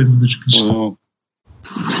Selva e Mundo de Cristal.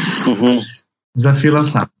 Desafio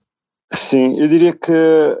lançado. Sim, eu diria que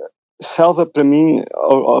selva para mim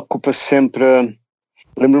ocupa sempre.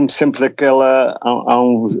 Lembro-me sempre daquela. Há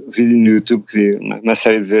um vídeo no YouTube que vi uma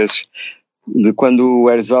série de vezes de quando o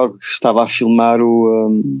Herzog estava a filmar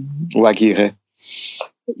o Aguirre.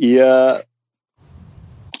 E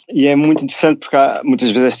é muito interessante porque há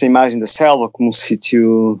muitas vezes esta imagem da selva como um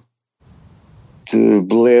sítio de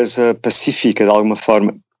beleza pacífica, de alguma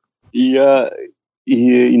forma. E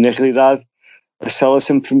na realidade a selva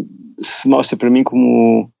sempre se mostra para mim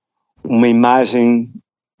como uma imagem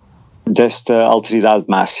desta alteridade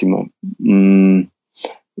máxima.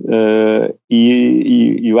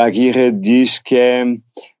 E o Aguirre diz que a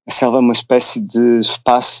selva é uma espécie de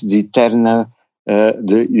espaço de eterno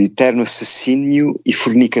assassínio e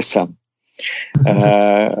fornicação.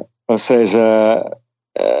 Ou seja,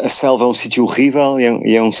 a selva é um sítio horrível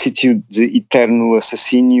e é um sítio de eterno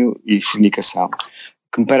assassínio e fornicação,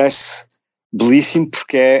 que me parece belíssimo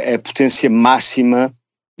porque é a potência máxima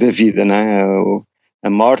da vida, não é? A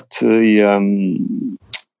morte e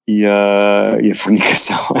a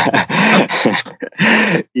fornicação.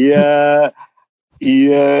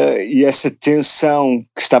 e essa tensão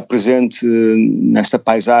que está presente nesta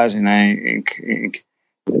paisagem, não é? em que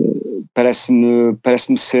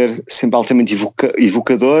parece-me ser sempre altamente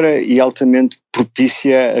evocadora e altamente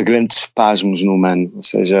propícia a grandes espasmos no humano, ou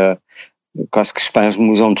seja, quase que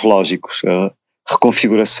espasmos ontológicos,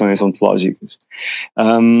 reconfigurações ontológicas.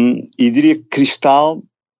 E diria que cristal,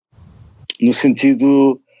 no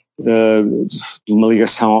sentido de uma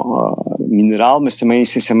ligação mineral, mas também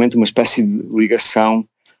essencialmente uma espécie de ligação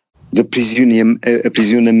de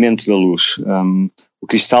aprisionamento da luz. O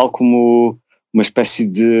cristal como uma espécie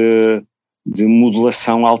de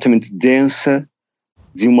modulação altamente densa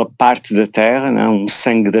de uma parte da Terra, não? Um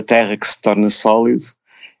sangue da Terra que se torna sólido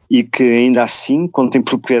e que ainda assim contém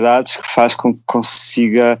propriedades que faz com que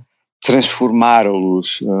consiga transformar a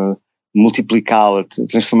luz, multiplicá-la,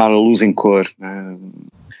 transformar a luz em cor.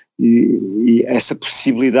 E essa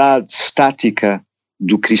possibilidade estática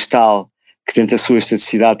do cristal, que dentro da sua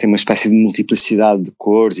estaticidade tem uma espécie de multiplicidade de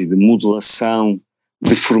cores e de modulação,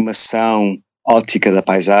 de formação óptica da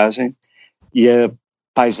paisagem, e a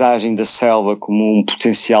paisagem da selva como um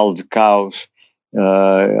potencial de caos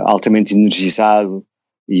altamente energizado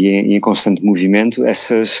e em constante movimento,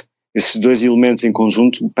 esses 2 elementos em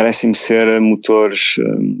conjunto parecem-me ser motores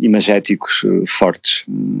imagéticos fortes.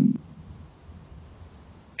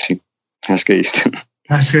 Sim, acho que é isto.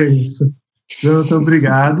 Acho que é isso. Muito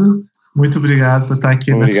obrigado. Muito obrigado por estar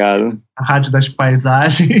aqui na Rádio das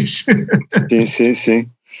Paisagens. Sim.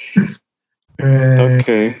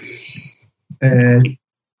 Ok.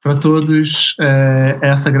 Para todos,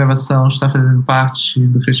 essa gravação está fazendo parte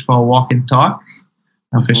do festival Walk and Talk.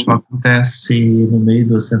 É um festival que acontece no meio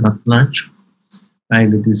do Oceano Atlântico, na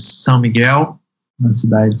ilha de São Miguel, na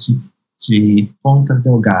cidade de Ponta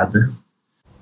Delgada.